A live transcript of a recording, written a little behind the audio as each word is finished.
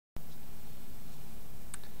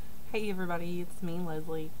Hey everybody, it's me,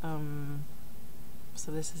 Leslie. So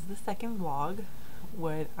this is the second vlog.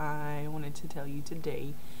 What I wanted to tell you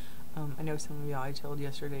today, I know some of y'all, I told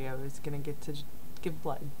yesterday I was gonna get to give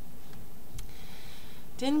blood.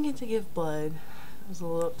 Didn't get to give blood. I was a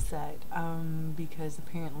little upset, because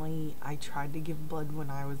apparently I tried to give blood when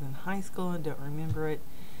I was in high school and don't remember it.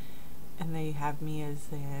 And they have me as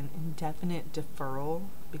an indefinite deferral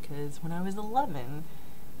because when I was 11,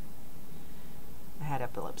 I had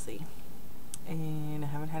epilepsy. And I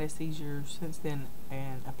haven't had a seizure since then,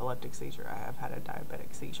 an epileptic seizure. I have had a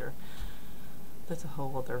diabetic seizure. That's a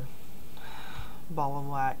whole other ball of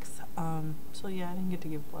wax. So yeah, I didn't get to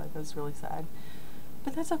give blood. That was really sad.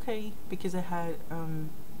 But that's okay, because I had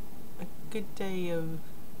a good day of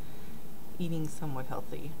eating somewhat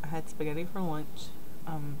healthy. I had spaghetti for lunch.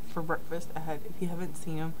 For breakfast, I had, if you haven't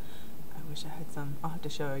seen them, I wish I had some. I'll have to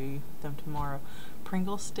show you them tomorrow.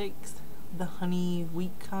 Pringle sticks. The honey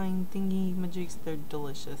wheat kind thingy majigs, they're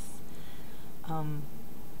delicious.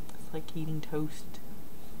 It's like eating toast.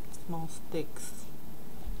 Small sticks.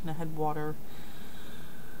 And I had water.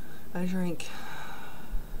 I drank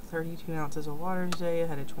 32 ounces of water today. I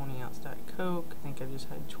had a 20-ounce Diet Coke. I think I just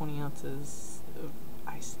had 20 ounces of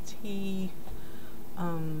iced tea.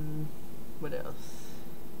 What else?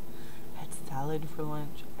 I had salad for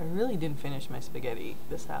lunch. I really didn't finish my spaghetti.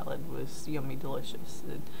 The salad was yummy, delicious.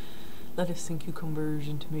 Lettuce and cucumbers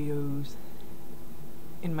and tomatoes.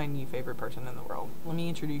 And my new favorite person in the world. Let me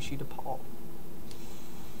introduce you to Paul.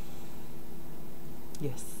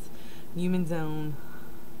 Yes. Newman's Own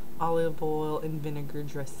olive oil and vinegar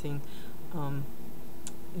dressing. And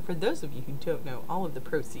for those of you who don't know, all of the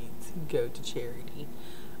proceeds go to charity.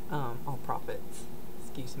 All profits.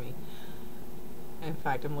 Excuse me. In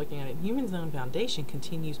fact, I'm looking at it. Newman's Own Foundation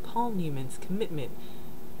continues Paul Newman's commitment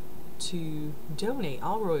to donate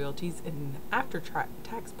all royalties and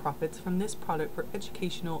after-tax profits from this product for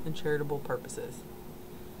educational and charitable purposes.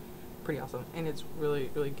 Pretty awesome. And it's really,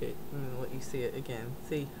 really good. I'm going to let you see it again.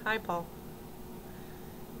 See? Hi, Paul.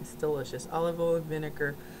 It's delicious. Olive oil and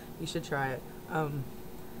vinegar. You should try it. It's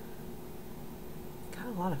got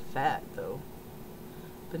a lot of fat, though.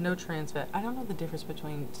 But no trans fat. I don't know the difference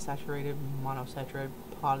between saturated, monosaturated,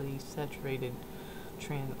 polysaturated,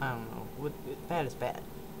 trans. I don't know. Fat is bad.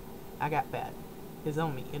 I got fat. It's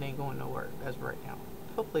on me. It ain't going nowhere as of right now.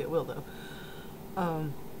 Hopefully it will, though.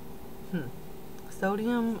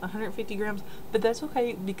 Sodium, 150 grams. But that's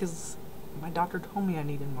okay, because my doctor told me I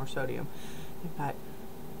needed more sodium. In fact,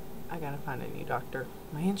 I gotta find a new doctor.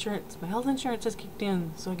 My health insurance has kicked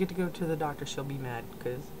in, so I get to go to the doctor. She'll be mad,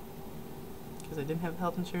 because I didn't have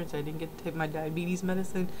health insurance. I didn't get to take my diabetes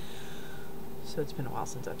medicine. So it's been a while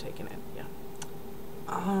since I've taken it. Yeah.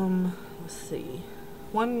 Let's see.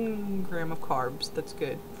 1 gram of carbs. That's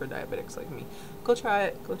good for diabetics like me. Go try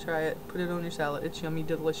it. Go try it. Put it on your salad. It's yummy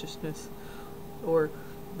deliciousness. Or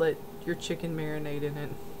let your chicken marinate in it.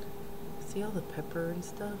 See all the pepper and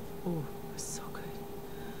stuff? Oh, it's so good.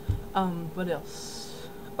 What else?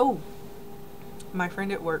 Oh, my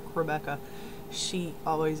friend at work, Rebecca, she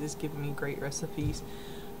always is giving me great recipes.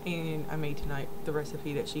 And I made tonight the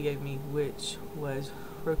recipe that she gave me, which was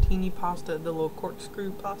rotini pasta, the little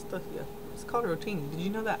corkscrew pasta. Yeah. It's called rotini. Did you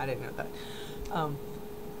know that? I didn't know that.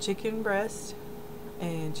 Chicken breast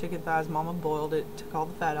and chicken thighs. Mama boiled it, took all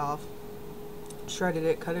the fat off, shredded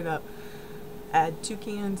it, cut it up. Add 2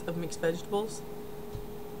 cans of mixed vegetables.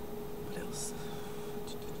 What else?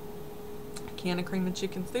 A can of cream and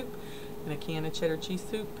chicken soup and a can of cheddar cheese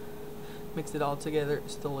soup. Mix it all together.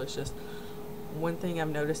 It's delicious. One thing I've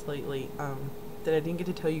noticed lately, that I didn't get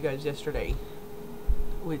to tell you guys yesterday,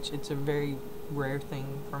 which it's a very rare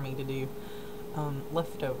thing for me to do,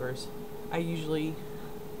 leftovers. I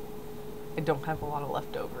don't have a lot of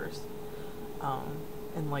leftovers,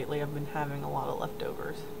 and lately I've been having a lot of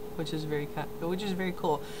leftovers, which is very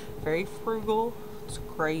cool, very frugal. It's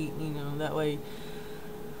great, you know, that way you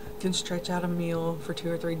can stretch out a meal for 2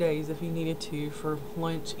 or 3 days if you needed to for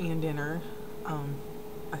lunch and dinner.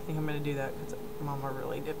 I think I'm gonna do that because Mama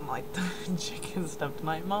really didn't like the chicken stuff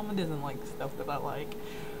tonight. Mama doesn't like stuff that I like.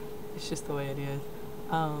 It's just the way it is.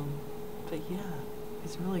 But yeah,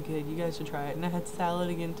 it's really good. You guys should try it. And I had salad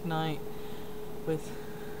again tonight with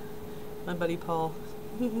my buddy Paul.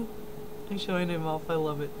 I'm showing him off. I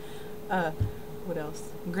love it. What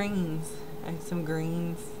else? Greens. I had some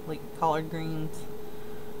greens, like collard greens.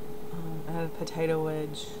 I had a potato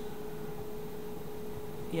wedge.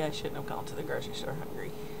 Yeah, I shouldn't have gone to the grocery store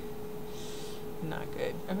hungry. Not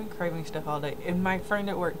good. I've been craving stuff all day. And my friend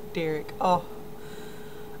at work, Derek, oh,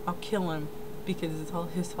 I'll kill him because it's all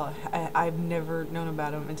his fault. I've never known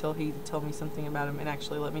about him until he told me something about him and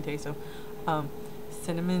actually let me taste him.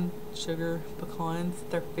 cinnamon sugar pecans.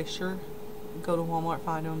 They're Fisher. Go to Walmart,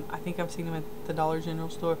 find them. I think I've seen them at the Dollar General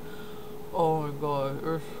store. Oh my god.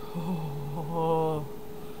 They're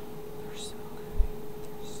so good.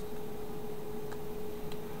 They're so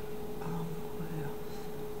good. What else?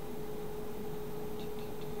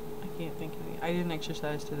 I can't think of any. I didn't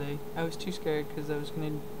exercise today. I was too scared because I was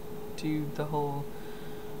going to do the whole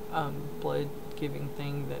blood giving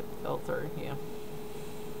thing that fell through. Yeah.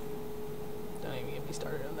 Don't even get me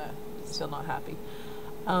started on that. Still not happy.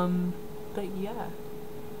 But yeah.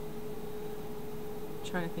 I'm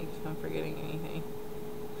trying to think if I'm forgetting anything.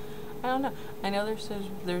 I don't know. I know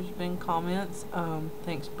there's been comments.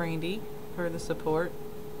 Thanks Brandy for the support,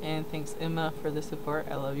 and thanks Emma for the support.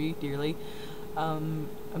 I love you dearly.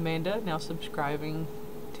 Amanda now subscribing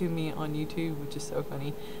to me on YouTube, which is so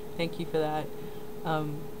funny. Thank you for that.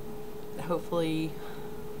 Hopefully,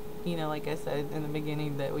 you know, like I said in the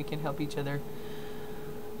beginning, that we can help each other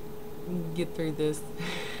get through this.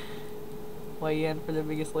 Weigh in for the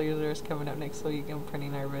Biggest Losers coming up next week. I'm pretty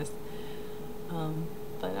nervous.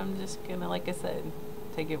 But I'm just gonna, like I said,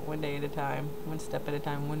 take it one day at a time, one step at a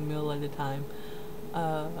time, one meal at a time.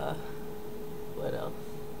 What else?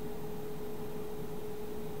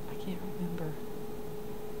 I can't remember.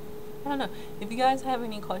 I don't know. If you guys have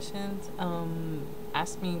any questions,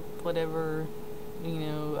 ask me whatever, you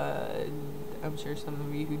know. I'm sure some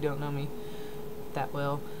of you who don't know me that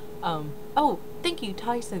well. Oh, thank you,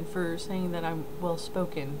 Tyson, for saying that I'm well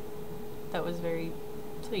spoken. That was very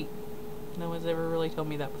sweet. No one's ever really told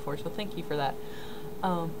me that before, so thank you for that.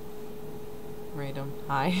 Random.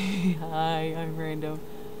 Hi. Hi, I'm Random.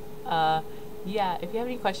 Yeah, if you have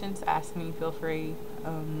any questions, ask me. Feel free.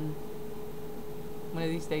 One of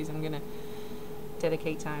these days I'm gonna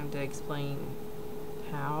dedicate time to explain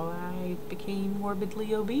how I became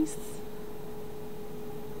morbidly obese.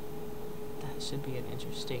 That should be an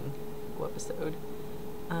interesting episode.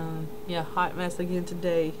 Yeah, hot mess again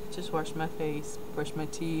today. Just washed my face, brushed my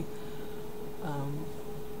teeth.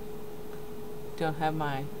 Don't have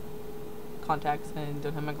my contacts in,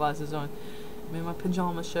 don't have my glasses on. I'm in my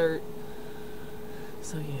pajama shirt.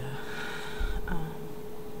 So yeah.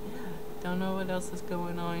 Yeah, don't know what else is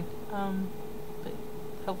going on. But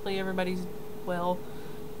hopefully everybody's well.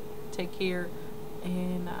 Take care,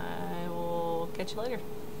 and I will catch you later.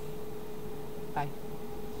 Bye.